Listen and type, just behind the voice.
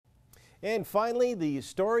And finally, the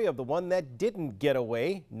story of the one that didn't get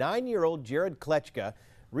away. 9-year-old Jared Kleczka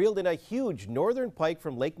reeled in a huge northern pike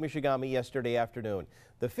from Lake Michigamme yesterday afternoon.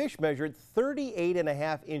 The fish measured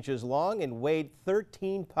 38.5 inches long and weighed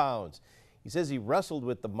 13 pounds. He says he wrestled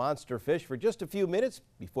with the monster fish for just a few minutes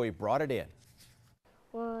before he brought it in.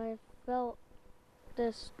 Well, I felt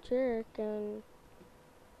this jerk and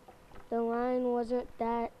the line wasn't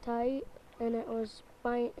that tight and it was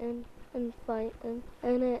biting and fighting,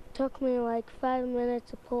 and it took me like 5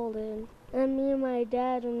 minutes to pull it in. And me and my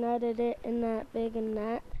dad netted it in that big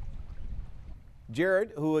net.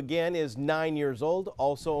 Jared, who again is 9 years old,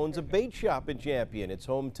 also owns a bait shop in Champion. It's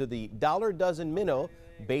home to the dollar dozen minnow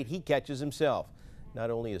bait he catches himself.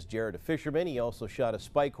 Not only is Jared a fisherman, he also shot a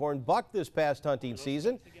spike-horn buck this past hunting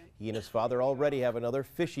season. He and his father already have another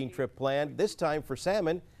fishing trip planned, this time for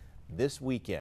salmon this weekend.